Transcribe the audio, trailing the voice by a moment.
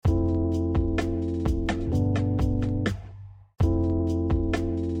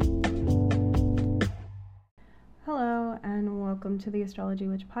to the Astrology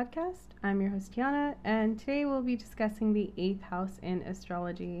Witch podcast. I'm your host, Tiana, and today we'll be discussing the 8th house in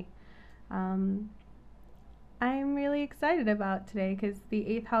astrology. I'm really excited about today because the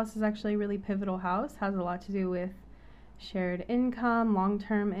 8th house is actually a really pivotal house, has a lot to do with shared income,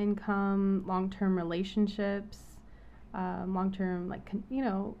 long-term relationships, long-term,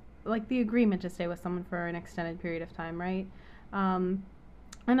 like the agreement to stay with someone for an extended period of time, right?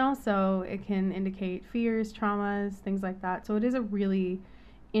 And also it can indicate fears, traumas, things like that. So it is a really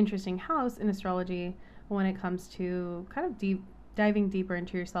interesting house in astrology when it comes to kind of diving deeper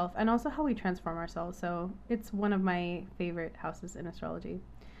into yourself and also how we transform ourselves. So it's one of my favorite houses in astrology.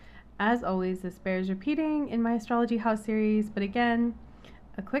 As always, this bears repeating in my astrology house series, but again,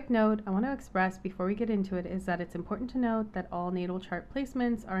 a quick note I want to express before we get into it is that it's important to note that all natal chart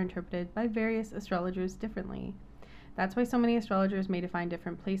placements are interpreted by various astrologers differently. That's why so many astrologers may define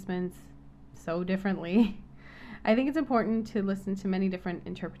different placements so differently. I think it's important to listen to many different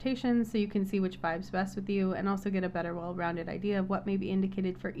interpretations so you can see which vibes best with you and also get a better, well-rounded idea of what may be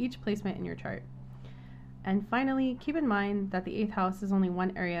indicated for each placement in your chart. And finally, keep in mind that the 8th house is only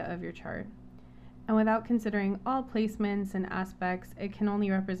one area of your chart. And without considering all placements and aspects, it can only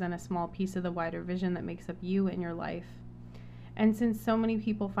represent a small piece of the wider vision that makes up you and your life. And since so many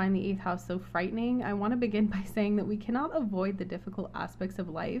people find the 8th house so frightening, I want to begin by saying that we cannot avoid the difficult aspects of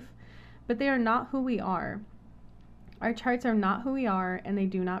life, but they are not who we are. Our charts are not who we are, and they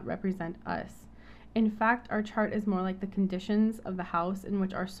do not represent us. In fact, our chart is more like the conditions of the house in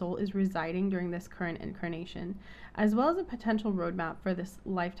which our soul is residing during this current incarnation, as well as a potential roadmap for this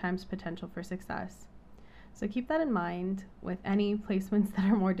lifetime's potential for success. So keep that in mind with any placements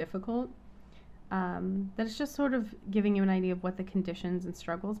that are more difficult. That it's just sort of giving you an idea of what the conditions and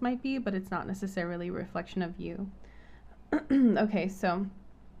struggles might be, but it's not necessarily a reflection of you. Okay, so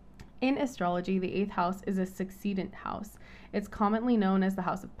in astrology, the 8th house is a succedent house. It's commonly known as the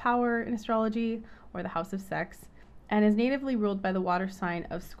house of power in astrology, or the house of sex, and is natively ruled by the water sign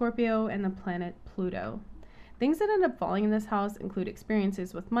of Scorpio and the planet Pluto. Things that end up falling in this house include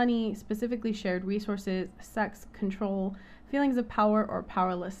experiences with money, specifically shared resources, sex, control, feelings of power or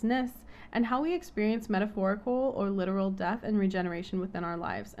powerlessness, and how we experience metaphorical or literal death and regeneration within our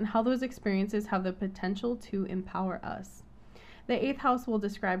lives, and how those experiences have the potential to empower us. The 8th house will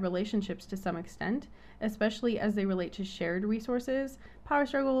describe relationships to some extent, especially as they relate to shared resources, power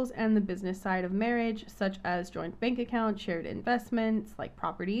struggles, and the business side of marriage, such as joint bank accounts, shared investments like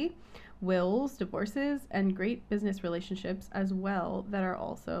property, wills, divorces, and great business relationships as well that are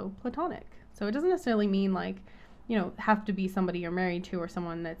also platonic. So it doesn't necessarily mean have to be somebody you're married to or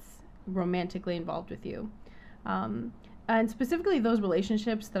someone that's romantically involved with you. And specifically those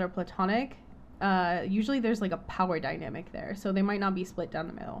relationships that are platonic, usually there's like a power dynamic there, so they might not be split down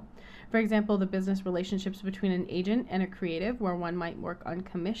the middle. For example, the business relationships between an agent and a creative, where one might work on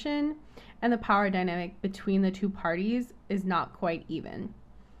commission, and the power dynamic between the two parties is not quite even.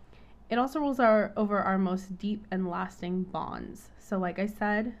 It also rules over our most deep and lasting bonds. So like I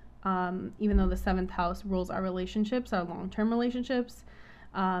said, even though the 7th house rules our relationships, our long-term relationships,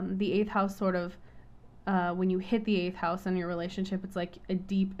 the 8th house sort of, when you hit the 8th house in your relationship, it's like a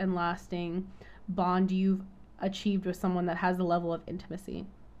deep and lasting bond you've achieved with someone that has a level of intimacy.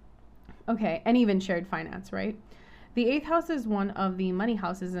 Okay, and even shared finance, right? The 8th house is one of the money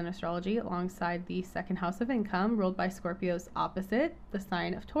houses in astrology, alongside the 2nd house of income, ruled by Scorpio's opposite, the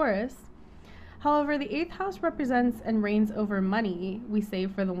sign of Taurus. However, the 8th house represents and reigns over money we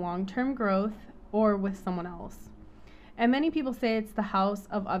save for the long-term growth or with someone else. And many people say it's the house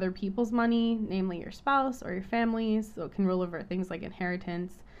of other people's money, namely your spouse or your families, so it can rule over things like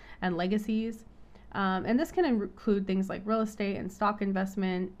inheritance and legacies. And this can include things like real estate and stock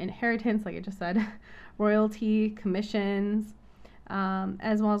investment, inheritance, like I just said, royalty, commissions,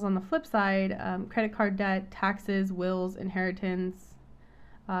 as well as on the flip side, credit card debt, taxes, wills, inheritance,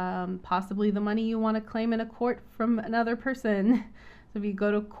 possibly the money you want to claim in a court from another person. So if you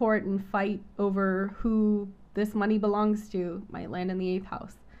go to court and fight over who this money belongs to, might land in the 8th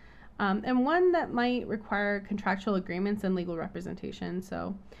house. And one that might require contractual agreements and legal representation.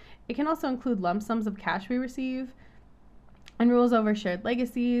 So it can also include lump sums of cash we receive and rules over shared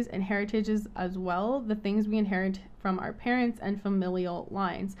legacies and heritages as well, the things we inherit from our parents and familial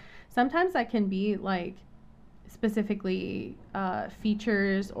lines. Sometimes that can be like specifically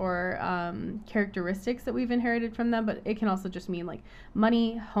features or characteristics that we've inherited from them, but it can also just mean like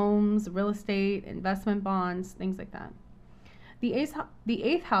money, homes, real estate, investment bonds, things like that. The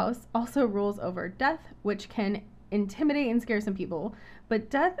 8th house also rules over death, which can intimidate and scare some people, but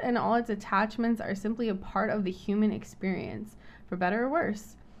death and all its attachments are simply a part of the human experience, for better or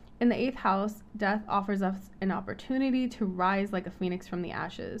worse. In the 8th house, death offers us an opportunity to rise like a phoenix from the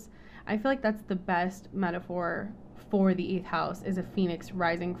ashes. I feel like that's the best metaphor for the 8th house, is a phoenix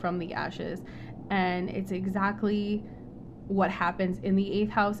rising from the ashes. And it's exactly what happens in the 8th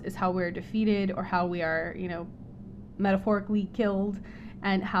house, is how we're defeated, or how we are, metaphorically killed,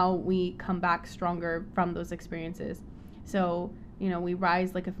 and how we come back stronger from those experiences. So, we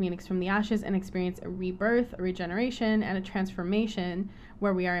rise like a phoenix from the ashes and experience a rebirth, a regeneration, and a transformation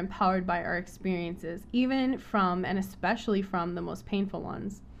where we are empowered by our experiences, even from and especially from the most painful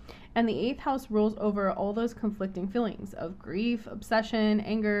ones. And the 8th house rules over all those conflicting feelings of grief, obsession,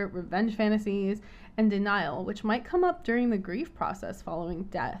 anger, revenge fantasies, and denial, which might come up during the grief process following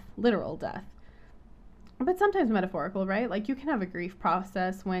death, literal death. But sometimes metaphorical, right? Like, you can have a grief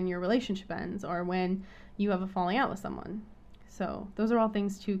process when your relationship ends, or when you have a falling out with someone. So those are all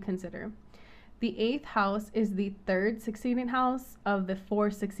things to consider. The 8th house is the 3rd succeeding house of the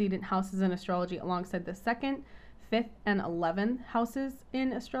 4 succeeding houses in astrology, alongside the 2nd, 5th, and 11th houses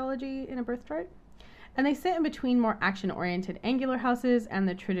in astrology in a birth chart. And they sit in between more action-oriented angular houses and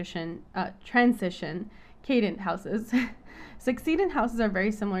the transition cadent houses. Succeeding houses are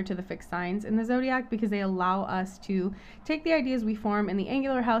very similar to the fixed signs in the zodiac because they allow us to take the ideas we form in the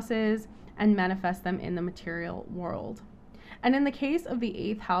angular houses and manifest them in the material world. And in the case of the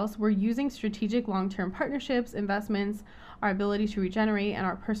 8th house, we're using strategic long-term partnerships, investments, our ability to regenerate, and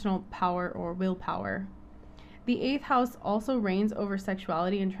our personal power or willpower. The 8th house also reigns over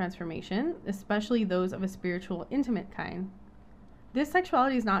sexuality and transformation, especially those of a spiritual, intimate kind. This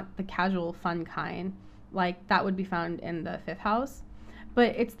sexuality is not the casual, fun kind, like that would be found in the 5th house,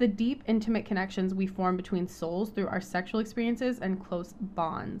 but it's the deep, intimate connections we form between souls through our sexual experiences and close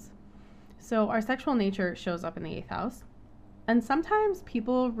bonds. So our sexual nature shows up in the 8th house. And sometimes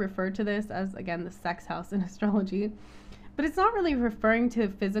people refer to this as, again, the sex house in astrology, but it's not really referring to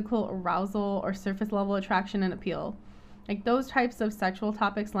physical arousal or surface level attraction and appeal. Like, those types of sexual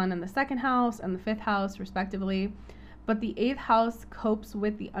topics land in the 2nd house and the 5th house, respectively, but the 8th house copes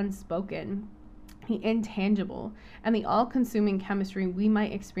with the unspoken, the intangible, and the all-consuming chemistry we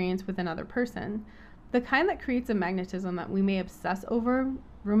might experience with another person, the kind that creates a magnetism that we may obsess over,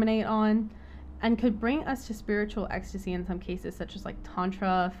 ruminate on, and could bring us to spiritual ecstasy in some cases, such as like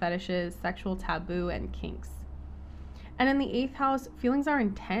tantra, fetishes, sexual taboo, and kinks. And in the 8th house, feelings are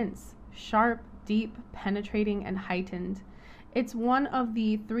intense, sharp, deep, penetrating, and heightened. It's one of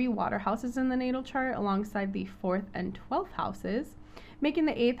the 3 water houses in the natal chart, alongside the 4th and 12th houses, making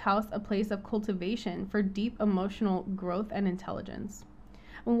the 8th house a place of cultivation for deep emotional growth and intelligence.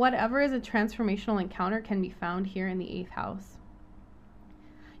 And whatever is a transformational encounter can be found here in the 8th house.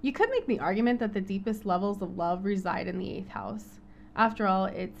 You could make the argument that the deepest levels of love reside in the 8th house. After all,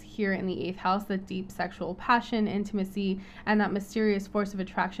 it's here in the 8th house that deep sexual passion, intimacy, and that mysterious force of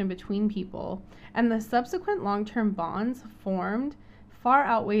attraction between people, and the subsequent long-term bonds formed, far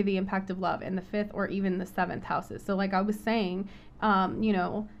outweigh the impact of love in the 5th or even the 7th houses. So like I was saying,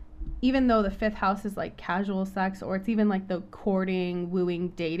 even though the 5th house is like casual sex, or it's even like the courting, wooing,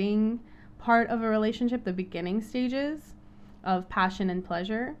 dating part of a relationship, the beginning stages of passion and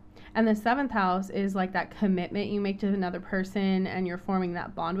pleasure. And the 7th house is like that commitment you make to another person and you're forming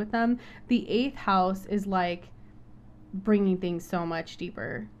that bond with them. The 8th house is like bringing things so much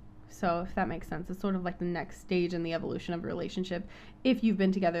deeper. So if that makes sense, it's sort of like the next stage in the evolution of a relationship, if you've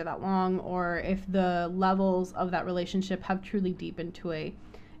been together that long, or if the levels of that relationship have truly deepened to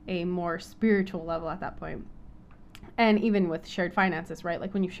a more spiritual level at that point. And even with shared finances, right?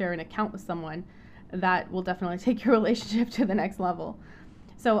 Like when you share an account with someone, that will definitely take your relationship to the next level.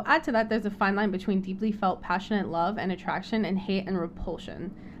 So add to that, there's a fine line between deeply felt passionate love and attraction and hate and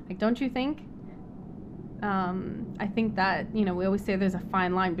repulsion. Like, don't you think? I think that, we always say there's a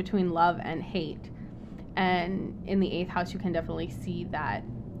fine line between love and hate. And in the 8th house, you can definitely see that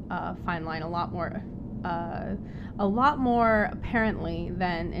fine line a lot more apparently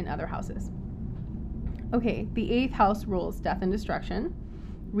than in other houses. Okay, the 8th house rules death and destruction,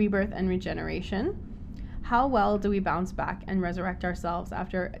 rebirth and regeneration. How well do we bounce back and resurrect ourselves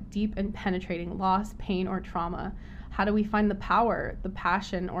after deep and penetrating loss, pain, or trauma? How do we find the power, the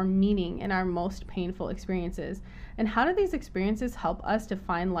passion, or meaning in our most painful experiences? And how do these experiences help us to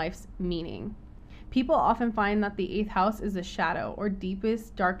find life's meaning? People often find that the 8th house is the shadow or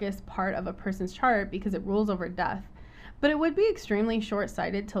deepest, darkest part of a person's chart because it rules over death. But it would be extremely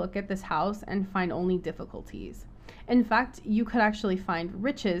short-sighted to look at this house and find only difficulties. In fact, you could actually find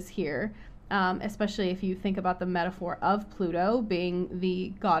riches here, especially if you think about the metaphor of Pluto being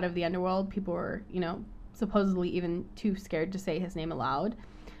the god of the underworld. People were, supposedly even too scared to say his name aloud.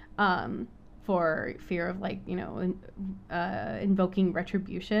 for fear of invoking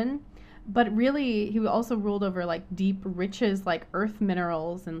retribution. But really, he also ruled over like deep riches like earth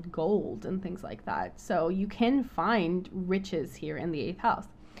minerals and gold and things like that. So you can find riches here in the 8th house.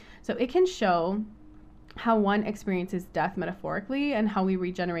 So it can show how one experiences death metaphorically and how we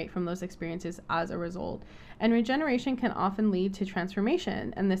regenerate from those experiences as a result. And regeneration can often lead to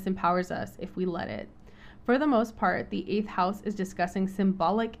transformation, and this empowers us if we let it. For the most part, the 8th house is discussing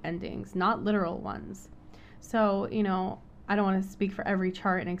symbolic endings, not literal ones. So, I don't want to speak for every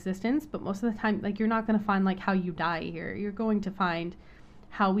chart in existence, but most of the time, like, you're not going to find like how you die here. You're going to find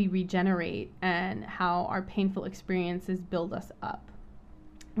how we regenerate and how our painful experiences build us up.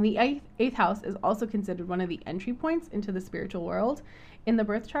 The 8th house is also considered one of the entry points into the spiritual world in the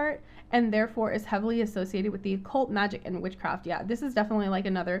birth chart, and therefore is heavily associated with the occult, magic, and witchcraft. Yeah, this is definitely like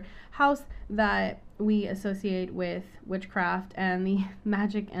another house that we associate with witchcraft and the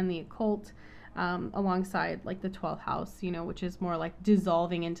magic and the occult, alongside like the 12th house, which is more like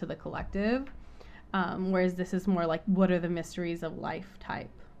dissolving into the collective, whereas this is more like what are the mysteries of life type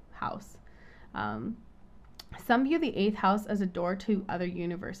house. Some view the 8th house as a door to other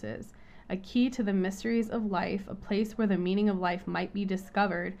universes, a key to the mysteries of life, a place where the meaning of life might be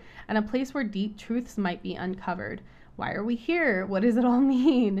discovered, and a place where deep truths might be uncovered. Why are we here? What does it all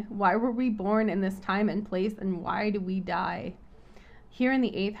mean? Why were we born in this time and place, and why do we die? Here in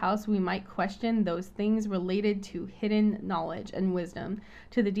the 8th house, we might question those things related to hidden knowledge and wisdom,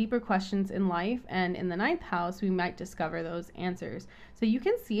 to the deeper questions in life, and in the 9th house, we might discover those answers. So you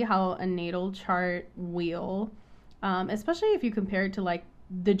can see how a natal chart wheel, especially if you compare it to like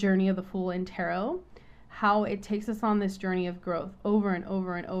the journey of the Fool in Tarot, how it takes us on this journey of growth over and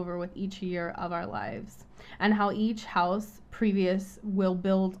over and over with each year of our lives, and how each house previous will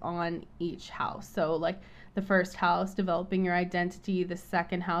build on each house. So like the first house, developing your identity, the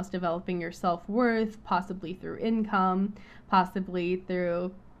second house, developing your self-worth, possibly through income, possibly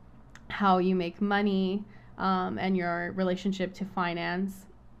through how you make money, and your relationship to finance.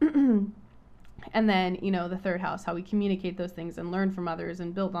 And then, the third house, how we communicate those things and learn from others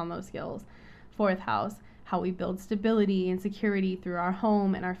and build on those skills. Fourth house, how we build stability and security through our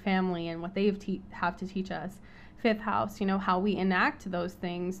home and our family and what they have to teach us. Fifth house, how we enact those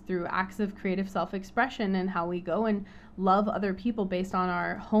things through acts of creative self-expression and how we go and love other people based on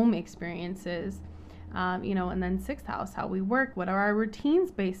our home experiences. And then sixth house, how we work, what are our routines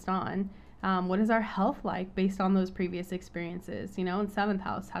based on? What is our health like based on those previous experiences? And seventh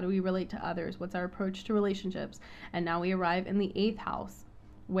house, how do we relate to others? What's our approach to relationships? And now we arrive in the 8th house,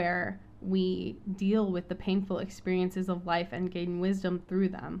 where we deal with the painful experiences of life and gain wisdom through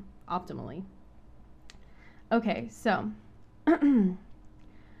them optimally. Okay, so it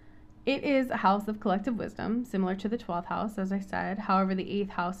is a house of collective wisdom, similar to the 12th house, as I said. However, the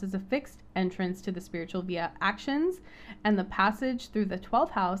 8th house is a fixed entrance to the spiritual via actions, and the passage through the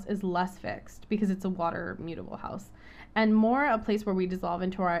 12th house is less fixed because it's a water mutable house, and more a place where we dissolve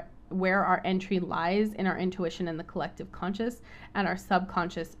into where our entry lies in our intuition and the collective conscious and our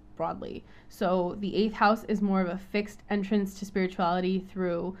subconscious broadly. So the 8th house is more of a fixed entrance to spirituality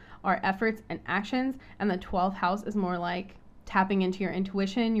through our efforts and actions, and the 12th house is more like tapping into your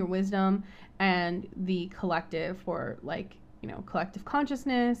intuition, your wisdom, and the collective for collective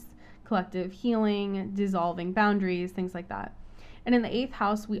consciousness, collective healing, dissolving boundaries, things like that. And in the 8th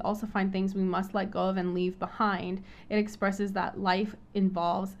house, we also find things we must let go of and leave behind. It expresses that life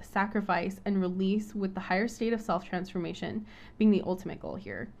involves sacrifice and release, with the higher state of self-transformation being the ultimate goal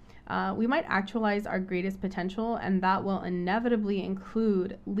here. We might actualize our greatest potential, and that will inevitably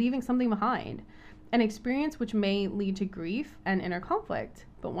include leaving something behind, an experience which may lead to grief and inner conflict,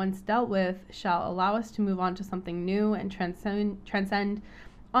 but once dealt with, shall allow us to move on to something new and transcend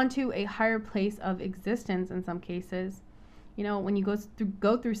onto a higher place of existence in some cases. When you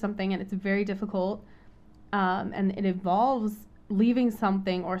go through something and it's very difficult, and it involves leaving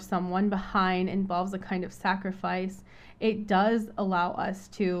something or someone behind, involves a kind of sacrifice, it does allow us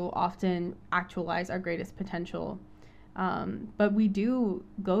to often actualize our greatest potential. But we do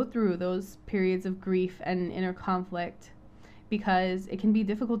go through those periods of grief and inner conflict because it can be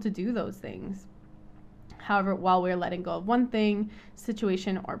difficult to do those things. However, while we're letting go of one thing,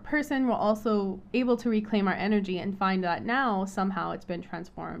 situation, or person, we're also able to reclaim our energy and find that now somehow it's been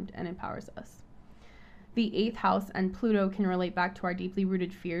transformed and empowers us. The 8th house and Pluto can relate back to our deeply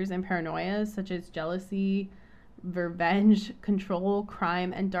rooted fears and paranoias, such as jealousy, revenge, control,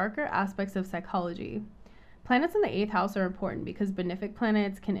 crime, and darker aspects of psychology. Planets in the 8th house are important because benefic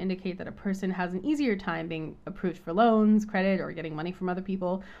planets can indicate that a person has an easier time being approved for loans, credit, or getting money from other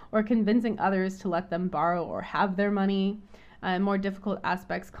people, or convincing others to let them borrow or have their money. More difficult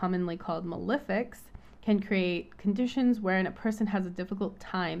aspects, commonly called malefics, can create conditions wherein a person has a difficult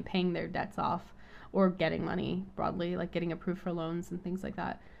time paying their debts off or getting money broadly, like getting approved for loans and things like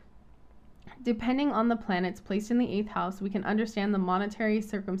that. Depending on the planets placed in the 8th house, we can understand the monetary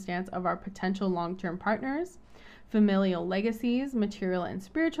circumstance of our potential long-term partners, familial legacies, material and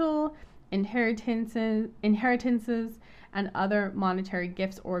spiritual, inheritances, and other monetary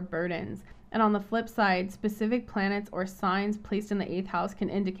gifts or burdens. And on the flip side, specific planets or signs placed in the 8th house can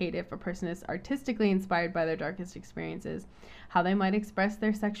indicate if a person is artistically inspired by their darkest experiences, how they might express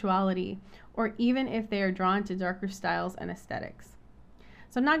their sexuality, or even if they are drawn to darker styles and aesthetics.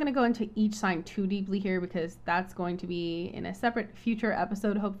 So I'm not going to go into each sign too deeply here because that's going to be in a separate future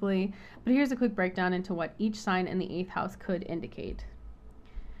episode, hopefully. But here's a quick breakdown into what each sign in the 8th house could indicate.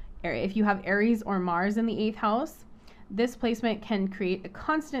 If you have Aries or Mars in the 8th house, this placement can create a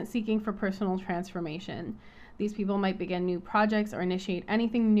constant seeking for personal transformation. These people might begin new projects or initiate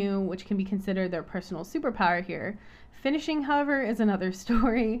anything new, which can be considered their personal superpower here. Finishing, however, is another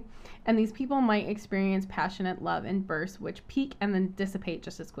story, and these people might experience passionate love in bursts which peak and then dissipate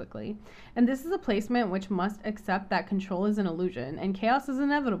just as quickly. And this is a placement which must accept that control is an illusion and chaos is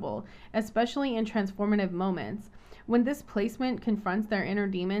inevitable, especially in transformative moments. When this placement confronts their inner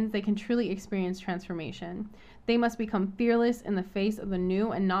demons, they can truly experience transformation. They must become fearless in the face of the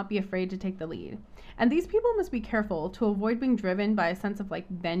new and not be afraid to take the lead. And these people must be careful to avoid being driven by a sense of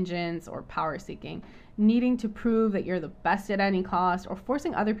vengeance or power seeking, needing to prove that you're the best at any cost or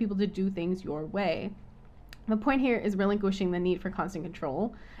forcing other people to do things your way. The point here is relinquishing the need for constant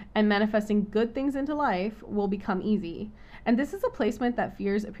control, and manifesting good things into life will become easy. And this is a placement that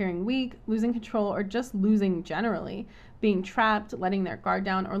fears appearing weak, losing control, or just losing generally, being trapped, letting their guard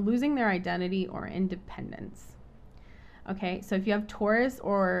down, or losing their identity or independence. Okay, so if you have Taurus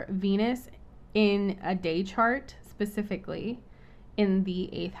or Venus in a day chart, specifically in the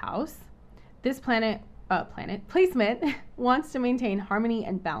 8th house, this placement wants to maintain harmony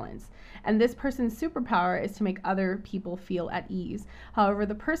and balance. And this person's superpower is to make other people feel at ease. However,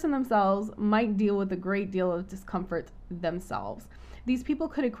 the person themselves might deal with a great deal of discomfort themselves. These people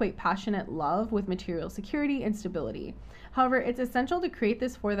could equate passionate love with material security and stability. However, it's essential to create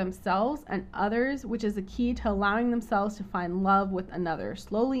this for themselves and others, which is a key to allowing themselves to find love with another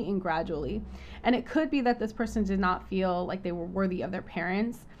slowly and gradually. And it could be that this person did not feel like they were worthy of their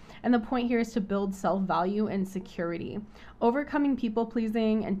parents. And the point here is to build self-value and security. Overcoming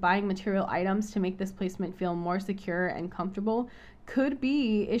people-pleasing and buying material items to make this placement feel more secure and comfortable could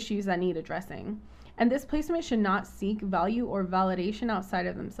be issues that need addressing. And this placement should not seek value or validation outside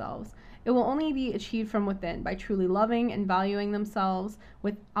of themselves. It will only be achieved from within by truly loving and valuing themselves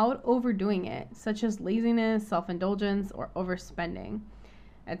without overdoing it, such as laziness, self-indulgence, or overspending,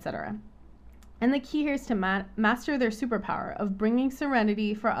 etc. And the key here is to master their superpower of bringing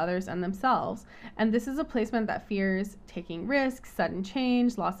serenity for others and themselves. And this is a placement that fears taking risks, sudden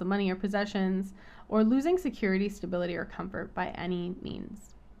change, loss of money or possessions, or losing security, stability, or comfort by any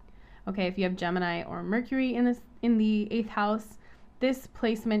means. Okay, if you have Gemini or Mercury in the 8th house, this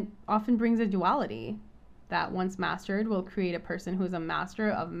placement often brings a duality that, once mastered, will create a person who is a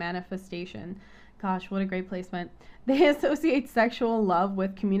master of manifestation. Gosh, what a great placement. They associate sexual love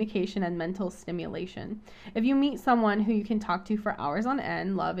with communication and mental stimulation. If you meet someone who you can talk to for hours on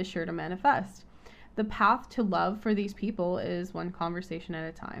end, love is sure to manifest. The path to love for these people is one conversation at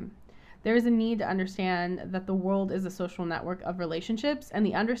a time. There is a need to understand that the world is a social network of relationships, and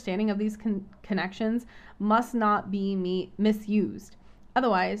the understanding of these connections must not be misused.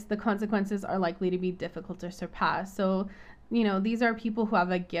 Otherwise, the consequences are likely to be difficult to surpass. So, these are people who have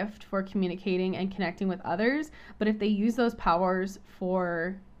a gift for communicating and connecting with others, but if they use those powers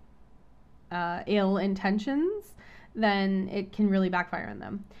for ill intentions, then it can really backfire on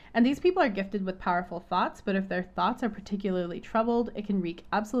them. And these people are gifted with powerful thoughts, but if their thoughts are particularly troubled, it can wreak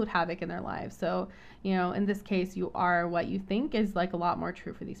absolute havoc in their lives. So, in this case, you are what you think is a lot more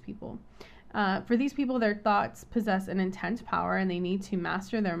true for these people. For these people, their thoughts possess an intense power, and they need to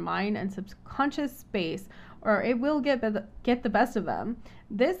master their mind and subconscious space, or it will get the best of them.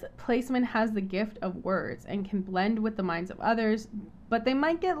 This placement has the gift of words and can blend with the minds of others, but they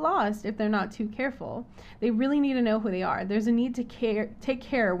might get lost if they're not too careful. They really need to know who they are. There's a need to take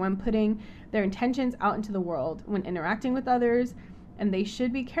care when putting their intentions out into the world, when interacting with others, and they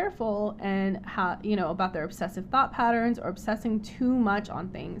should be careful about their obsessive thought patterns or obsessing too much on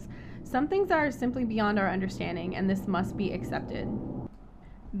things. Some things are simply beyond our understanding, and this must be accepted.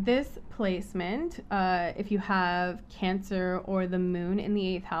 This placement, if you have Cancer or the moon in the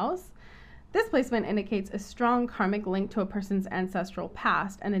 8th house, this placement indicates a strong karmic link to a person's ancestral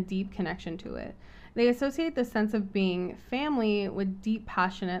past and a deep connection to it. They associate the sense of being family with deep,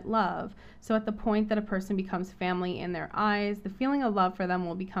 passionate love. So at the point that a person becomes family in their eyes, the feeling of love for them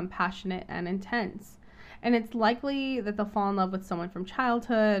will become passionate and intense. And it's likely that they'll fall in love with someone from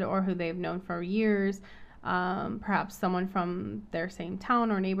childhood or who they've known for years, perhaps someone from their same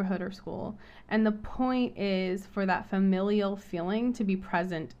town or neighborhood or school. And the point is for that familial feeling to be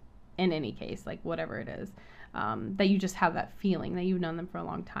present in any case, like whatever it is, that you just have that feeling that you've known them for a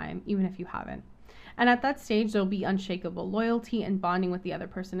long time, even if you haven't. And at that stage, there'll be unshakable loyalty and bonding with the other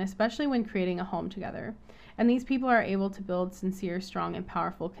person, especially when creating a home together. And these people are able to build sincere, strong, and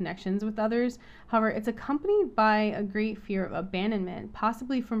powerful connections with others. However, it's accompanied by a great fear of abandonment,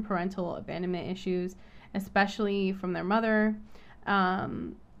 possibly from parental abandonment issues, especially from their mother.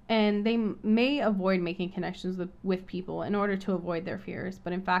 And they may avoid making connections with people in order to avoid their fears.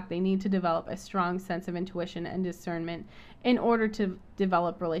 But in fact, they need to develop a strong sense of intuition and discernment in order to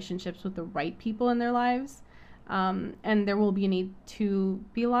develop relationships with the right people in their lives. And there will be a need to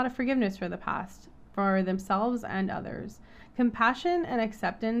be a lot of forgiveness for the past, for themselves and others. Compassion and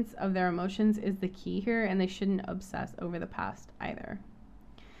acceptance of their emotions is the key here, and they shouldn't obsess over the past either.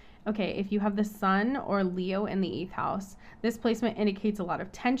 Okay, if you have the sun or Leo in the 8th house, this placement indicates a lot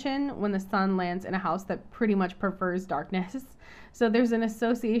of tension when the sun lands in a house that pretty much prefers darkness. So there's an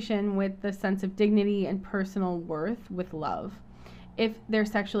association with the sense of dignity and personal worth with love. If they're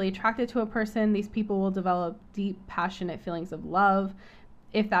sexually attracted to a person, these people will develop deep, passionate feelings of love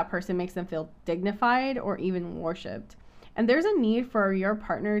if that person makes them feel dignified or even worshipped. And there's a need for your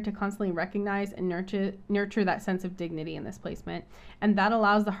partner to constantly recognize and nurture that sense of dignity in this placement. And that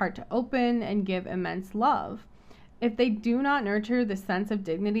allows the heart to open and give immense love. If they do not nurture the sense of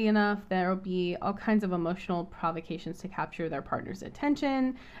dignity enough, there will be all kinds of emotional provocations to capture their partner's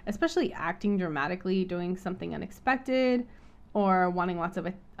attention, especially acting dramatically, doing something unexpected, or wanting lots of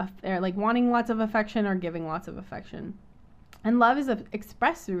affection or giving lots of affection. And love is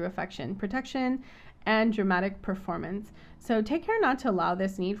expressed through affection, protection, and dramatic performance. So take care not to allow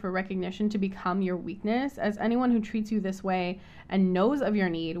this need for recognition to become your weakness, as anyone who treats you this way and knows of your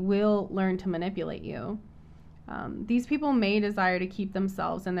need will learn to manipulate you. These people may desire to keep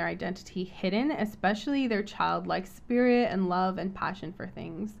themselves and their identity hidden, especially their childlike spirit and love and passion for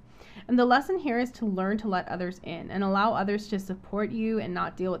things. And the lesson here is to learn to let others in and allow others to support you and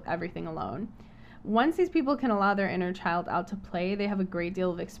not deal with everything alone. Once these people can allow their inner child out to play, they have a great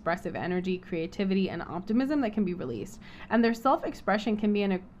deal of expressive energy, creativity, and optimism that can be released. And their self-expression can be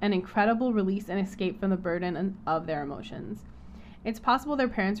an incredible release and escape from the burden of their emotions. It's possible their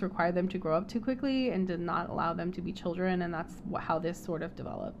parents required them to grow up too quickly and did not allow them to be children, and that's how this sort of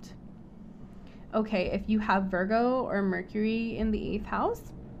developed. Okay, if you have Virgo or Mercury in the 8th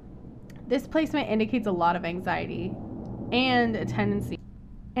house, this placement indicates a lot of anxiety and a tendency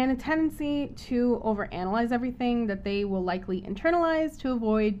to overanalyze everything that they will likely internalize to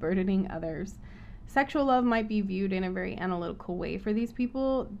avoid burdening others. Sexual love might be viewed in a very analytical way for these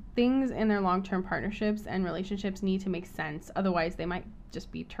people. Things in their long-term partnerships and relationships need to make sense, otherwise they might just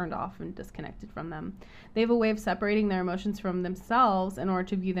be turned off and disconnected from them. They have a way of separating their emotions from themselves in order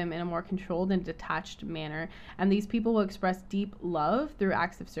to view them in a more controlled and detached manner. And these people will express deep love through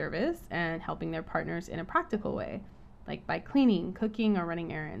acts of service and helping their partners in a practical way, like by cleaning, cooking, or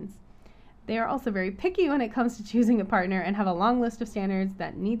running errands. They are also very picky when it comes to choosing a partner and have a long list of standards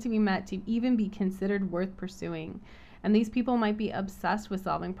that need to be met to even be considered worth pursuing. And these people might be obsessed with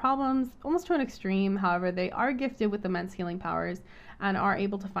solving problems, almost to an extreme. However, they are gifted with immense healing powers and are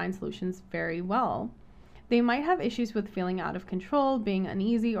able to find solutions very well. They might have issues with feeling out of control, being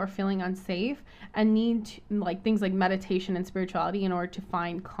uneasy, or feeling unsafe, and need things like meditation and spirituality in order to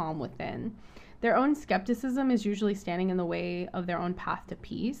find calm within. Their own skepticism is usually standing in the way of their own path to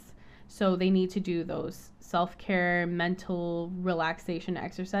peace. So they need to do those self-care, mental relaxation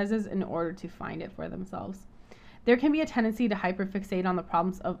exercises in order to find it for themselves. There can be a tendency to hyperfixate on the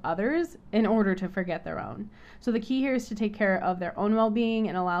problems of others in order to forget their own. So the key here is to take care of their own well-being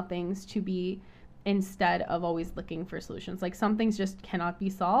and allow things to be instead of always looking for solutions. Like some things just cannot be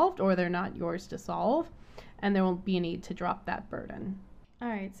solved or they're not yours to solve, and there will be a need to drop that burden. All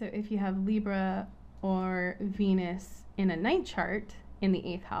right, so if you have Libra or Venus in a night chart in the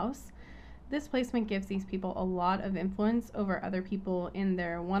 8th house, this placement gives these people a lot of influence over other people in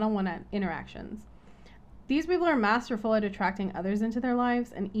their one-on-one interactions. These people are masterful at attracting others into their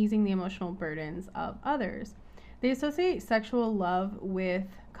lives and easing the emotional burdens of others. They associate sexual love with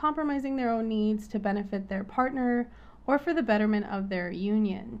compromising their own needs to benefit their partner or for the betterment of their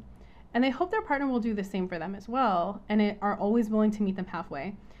union. And they hope their partner will do the same for them as well, and are always willing to meet them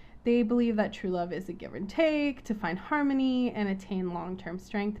halfway. They believe that true love is a give and take to find harmony and attain long-term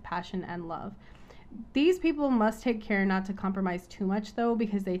strength, passion, and love. These people must take care not to compromise too much, though,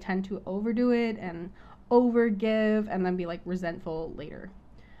 because they tend to overdo it and overgive and then be like resentful later.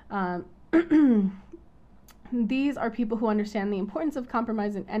 These are people who understand the importance of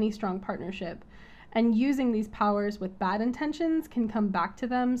compromise in any strong partnership, and using these powers with bad intentions can come back to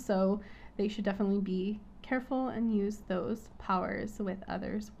them, so they should definitely be careful and use those powers with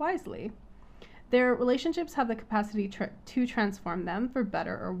others wisely. Their relationships have the capacity to transform them for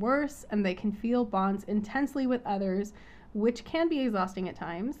better or worse, and they can feel bonds intensely with others, which can be exhausting at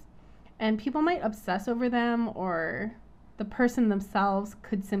times. And people might obsess over them, or the person themselves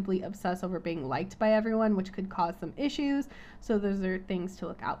could simply obsess over being liked by everyone, which could cause some issues. So those are things to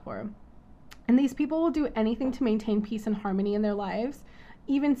look out for. And these people will do anything to maintain peace and harmony in their lives,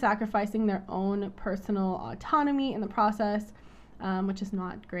 even sacrificing their own personal autonomy in the process, which is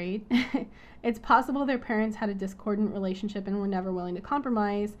not great. It's possible their parents had a discordant relationship and were never willing to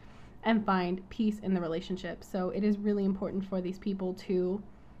compromise and find peace in the relationship. So it is really important for these people to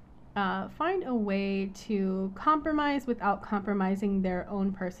find a way to compromise without compromising their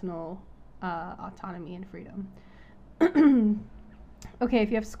own personal autonomy and freedom. Okay, if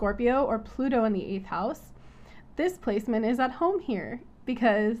you have Scorpio or Pluto in the 8th house, this placement is at home here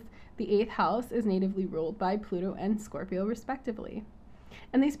because the 8th house is natively ruled by Pluto and Scorpio respectively.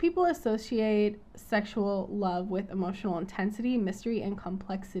 And these people associate sexual love with emotional intensity, mystery, and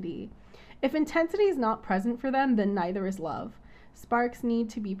complexity. If intensity is not present for them, then neither is love. Sparks need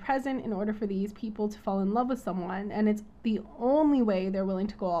to be present in order for these people to fall in love with someone, and it's the only way they're willing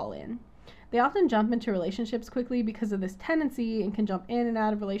to go all in. They often jump into relationships quickly because of this tendency and can jump in and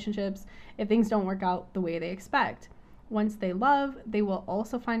out of relationships if things don't work out the way they expect. Once they love, they will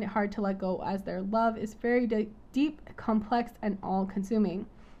also find it hard to let go, as their love is very deep, complex, and all-consuming.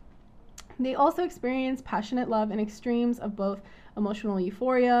 They also experience passionate love in extremes of both emotional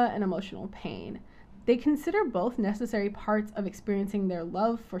euphoria and emotional pain. They consider both necessary parts of experiencing their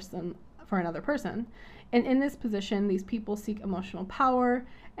love for another person. And in this position, these people seek emotional power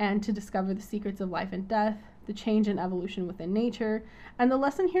and to discover the secrets of life and death, the change and evolution within nature. And the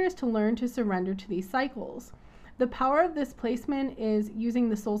lesson here is to learn to surrender to these cycles. The power of this placement is using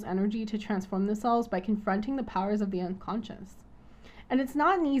the soul's energy to transform themselves by confronting the powers of the unconscious. And it's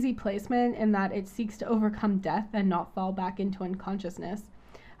not an easy placement in that it seeks to overcome death and not fall back into unconsciousness.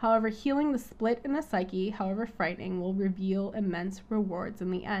 However, healing the split in the psyche, however frightening, will reveal immense rewards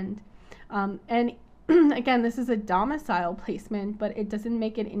in the end. And again, this is a domicile placement, but it doesn't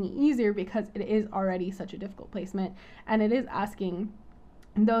make it any easier because it is already such a difficult placement, and it is asking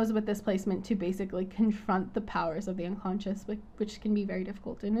those with this placement to basically confront the powers of the unconscious, which can be very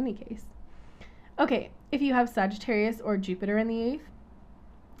difficult in any case. Okay, if you have Sagittarius or Jupiter in the 8th,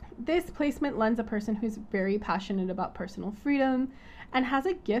 this placement lends a person who's very passionate about personal freedom and has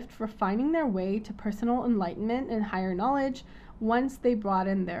a gift for finding their way to personal enlightenment and higher knowledge once they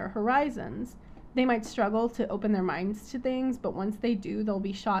broaden their horizons. They might struggle to open their minds to things, but once they do, they'll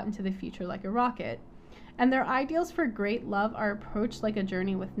be shot into the future like a rocket. And their ideals for great love are approached like a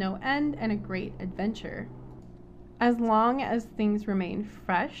journey with no end and a great adventure. As long as things remain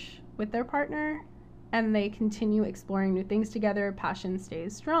fresh with their partner and they continue exploring new things together, passion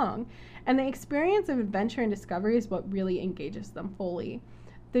stays strong. And the experience of adventure and discovery is what really engages them fully.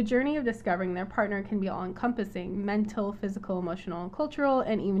 The journey of discovering their partner can be all-encompassing: mental, physical, emotional, cultural,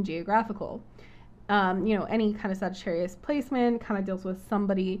 and even geographical. Any kind of Sagittarius placement kind of deals with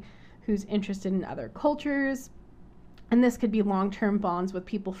somebody who's interested in other cultures. And this could be long-term bonds with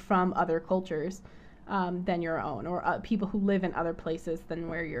people from other cultures than your own, or people who live in other places than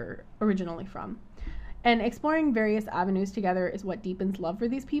where you're originally from. And exploring various avenues together is what deepens love for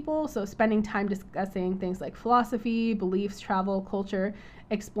these people. So spending time discussing things like philosophy, beliefs, travel, culture,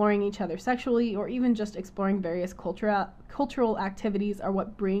 exploring each other sexually, or even just exploring various cultural activities are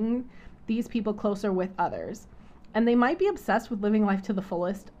what bring these people closer with others. And they might be obsessed with living life to the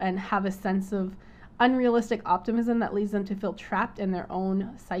fullest and have a sense of unrealistic optimism that leads them to feel trapped in their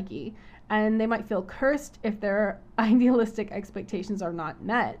own psyche. And they might feel cursed if their idealistic expectations are not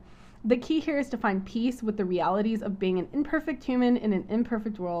met. The key here is to find peace with the realities of being an imperfect human in an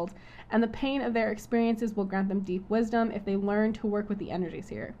imperfect world, and the pain of their experiences will grant them deep wisdom if they learn to work with the energies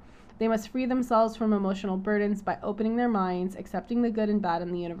here. They must free themselves from emotional burdens by opening their minds, accepting the good and bad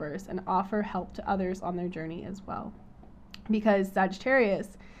in the universe, and offer help to others on their journey as well. Because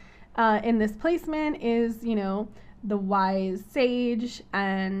Sagittarius in this placement is, the wise sage,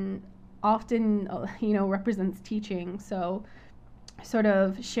 and often, represents teaching. So sort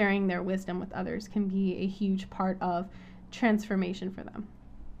of sharing their wisdom with others can be a huge part of transformation for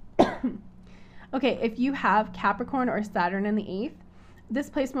them. Okay, if you have Capricorn or Saturn in the 8th, This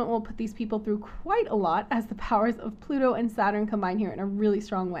placement will put these people through quite a lot, as the powers of Pluto and Saturn combine here in a really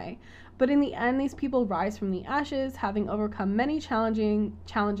strong way. But in the end, these people rise from the ashes, having overcome many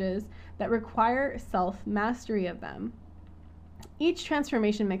challenges that require self-mastery of them. Each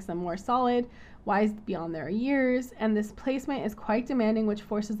transformation makes them more solid, wise beyond their years, and this placement is quite demanding, which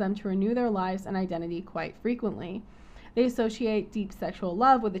forces them to renew their lives and identity quite frequently. They associate deep sexual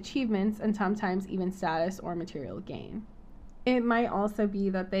love with achievements and sometimes even status or material gain. It might also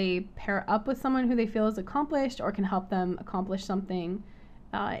be that they pair up with someone who they feel is accomplished or can help them accomplish something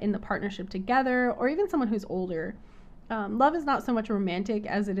in the partnership together, or even someone who's older. Love is not so much romantic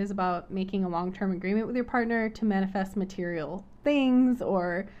as it is about making a long-term agreement with your partner to manifest material things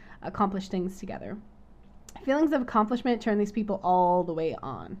or accomplish things together. Feelings of accomplishment turn these people all the way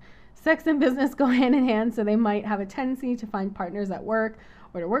on. Sex and business go hand in hand, so they might have a tendency to find partners at work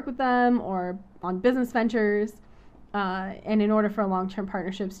or to work with them or on business ventures. And in order for long-term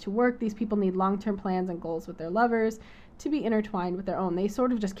partnerships to work, these people need long-term plans and goals with their lovers to be intertwined with their own. They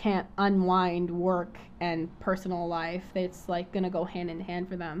sort of just can't unwind work and personal life. It's like going to go hand in hand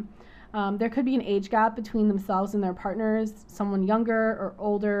for them. There could be an age gap between themselves and their partners, someone younger or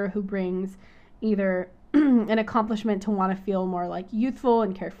older who brings either an accomplishment to want to feel more like youthful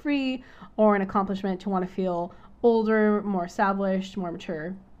and carefree, or an accomplishment to want to feel older, more established, more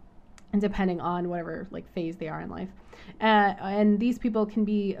mature, and depending on whatever like phase they are in life. And these people can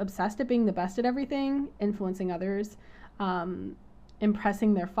be obsessed at being the best at everything, influencing others,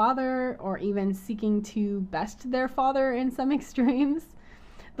 impressing their father, or even seeking to best their father in some extremes.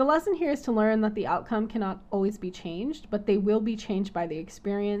 The lesson here is to learn that the outcome cannot always be changed, but they will be changed by the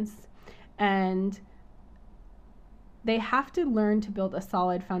experience, and they have to learn to build a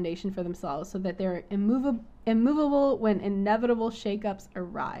solid foundation for themselves so that they're immovable when inevitable shakeups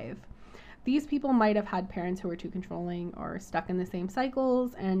arrive. These people might have had parents who were too controlling or stuck in the same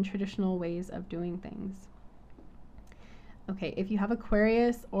cycles and traditional ways of doing things. Okay, if you have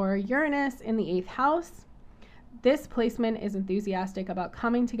Aquarius or Uranus in the 8th house, this placement is enthusiastic about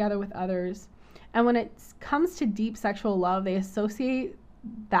coming together with others. And when it comes to deep sexual love, they associate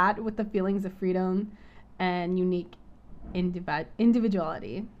that with the feelings of freedom and unique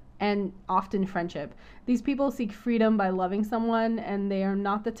individuality, and often friendship. These people seek freedom by loving someone, and they are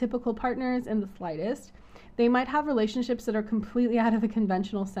not the typical partners in the slightest. They might have relationships that are completely out of the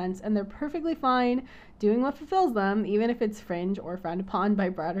conventional sense, and they're perfectly fine doing what fulfills them, even if it's fringe or frowned upon by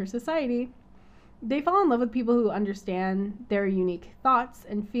broader society. They fall in love with people who understand their unique thoughts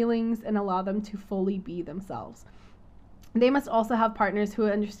and feelings and allow them to fully be themselves. They must also have partners who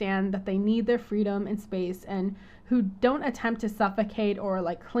understand that they need their freedom and space, and who don't attempt to suffocate or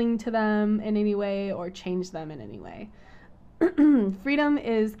like cling to them in any way or change them in any way. Freedom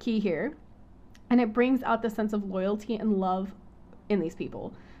is key here, and it brings out the sense of loyalty and love in these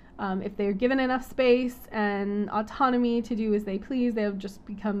people. If they're given enough space and autonomy to do as they please, they'll just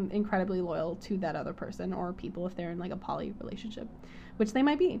become incredibly loyal to that other person or people if they're in like a poly relationship, which they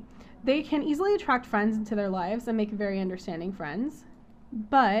might be. They can easily attract friends into their lives and make very understanding friends,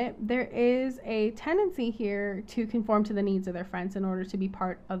 but there is a tendency here to conform to the needs of their friends in order to be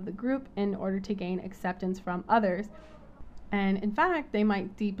part of the group, in order to gain acceptance from others. And in fact, they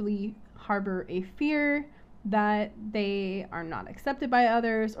might deeply harbor a fear that they are not accepted by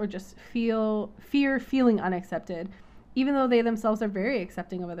others, or just feeling unaccepted, even though they themselves are very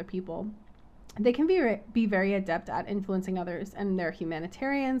accepting of other people. They can be very adept at influencing others, and they're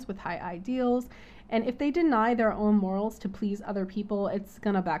humanitarians with high ideals. And if they deny their own morals to please other people, it's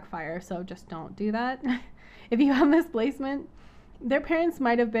gonna backfire, so just don't do that. If you have this placement, their parents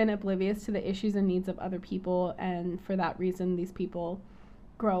might have been oblivious to the issues and needs of other people, and for that reason, these people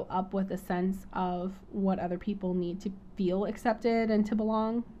grow up with a sense of what other people need to feel accepted and to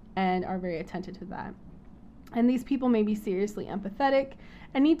belong, and are very attentive to that. And these people may be seriously empathetic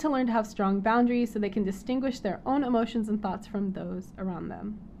and need to learn to have strong boundaries so they can distinguish their own emotions and thoughts from those around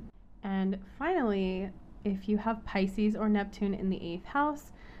them. And finally, if you have Pisces or Neptune in the 8th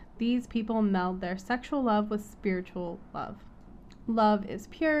house, these people meld their sexual love with spiritual love. Love is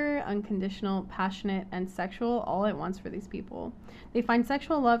pure, unconditional, passionate, and sexual all at once for these people. They find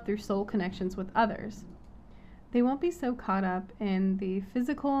sexual love through soul connections with others. They won't be so caught up in the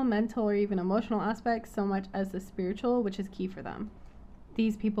physical, mental, or even emotional aspects so much as the spiritual, which is key for them.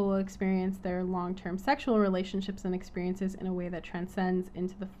 These people will experience their long-term sexual relationships and experiences in a way that transcends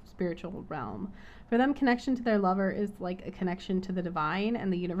into the spiritual realm. For them, connection to their lover is like a connection to the divine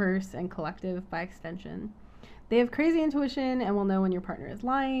and the universe and collective by extension. They have crazy intuition and will know when your partner is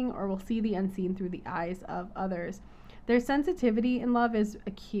lying, or will see the unseen through the eyes of others. Their sensitivity in love is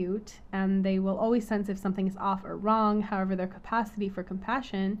acute, and they will always sense if something is off or wrong. However, their capacity for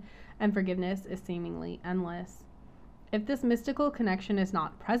compassion and forgiveness is seemingly endless. If this mystical connection is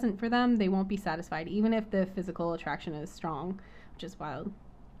not present for them, they won't be satisfied, even if the physical attraction is strong, which is wild.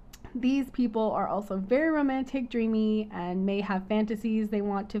 These people are also very romantic, dreamy, and may have fantasies they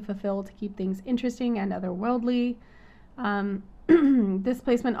want to fulfill to keep things interesting and otherworldly. This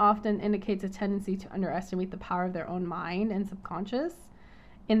placement often indicates a tendency to underestimate the power of their own mind and subconscious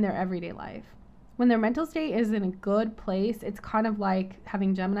in their everyday life. When their mental state is in a good place, it's kind of like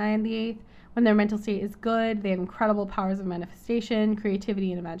having Gemini in the 8th. When their mental state is good, they have incredible powers of manifestation,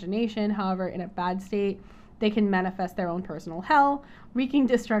 creativity, and imagination. However, in a bad state, they can manifest their own personal hell, wreaking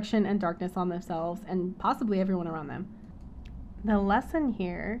destruction and darkness on themselves and possibly everyone around them. The lesson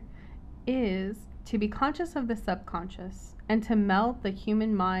here is to be conscious of the subconscious and to melt the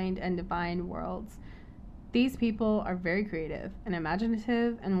human mind and divine worlds. These people are very creative and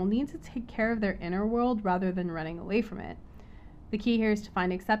imaginative and will need to take care of their inner world rather than running away from it. The key here is to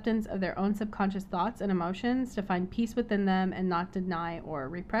find acceptance of their own subconscious thoughts and emotions, to find peace within them and not deny or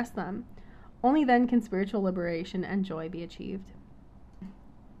repress them. Only then can spiritual liberation and joy be achieved.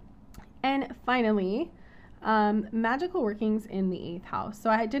 And finally, magical workings in the 8th house. So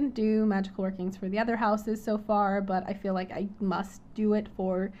I didn't do magical workings for the other houses so far, but I feel like I must do it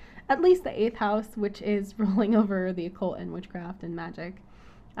for at least the 8th house, which is ruling over the occult and witchcraft and magic.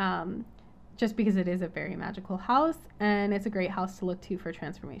 Just because it is a very magical house and it's a great house to look to for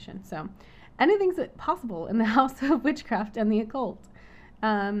transformation. So anything's possible in the house of witchcraft and the occult.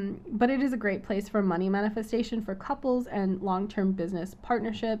 But it is a great place for money manifestation for couples and long-term business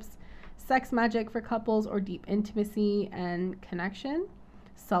partnerships, sex magic for couples or deep intimacy and connection,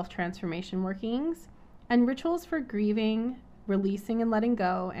 self-transformation workings, and rituals for grieving, releasing and letting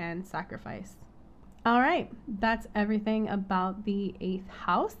go, and sacrifice. All right, that's everything about the 8th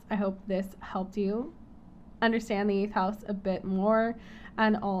house. I hope this helped you understand the 8th house a bit more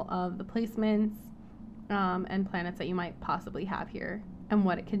and all of the placements and planets that you might possibly have here and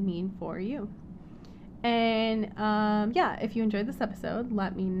what it could mean for you. And if you enjoyed this episode,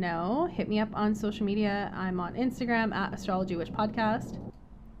 let me know. Hit me up on social media. I'm on Instagram at Astrology Witch Podcast.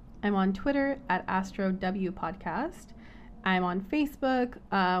 I'm on Twitter at AstroW Podcast. I'm on Facebook.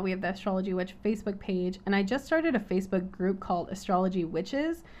 We have the Astrology Witch Facebook page, and I just started a Facebook group called Astrology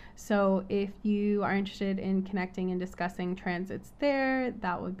Witches. So if you are interested in connecting and discussing transits there,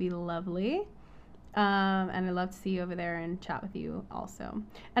 that would be lovely. And I'd love to see you over there and chat with you also.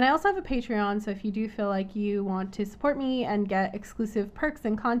 And I also have a Patreon, so if you do feel like you want to support me and get exclusive perks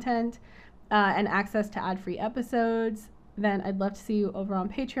and content and access to ad-free episodes, then I'd love to see you over on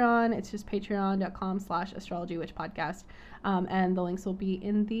Patreon. It's just patreon.com/astrologywitchpodcast. And the links will be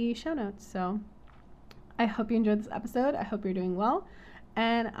in the show notes. So I hope you enjoyed this episode. I hope you're doing well.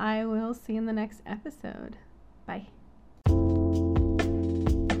 And I will see you in the next episode. Bye.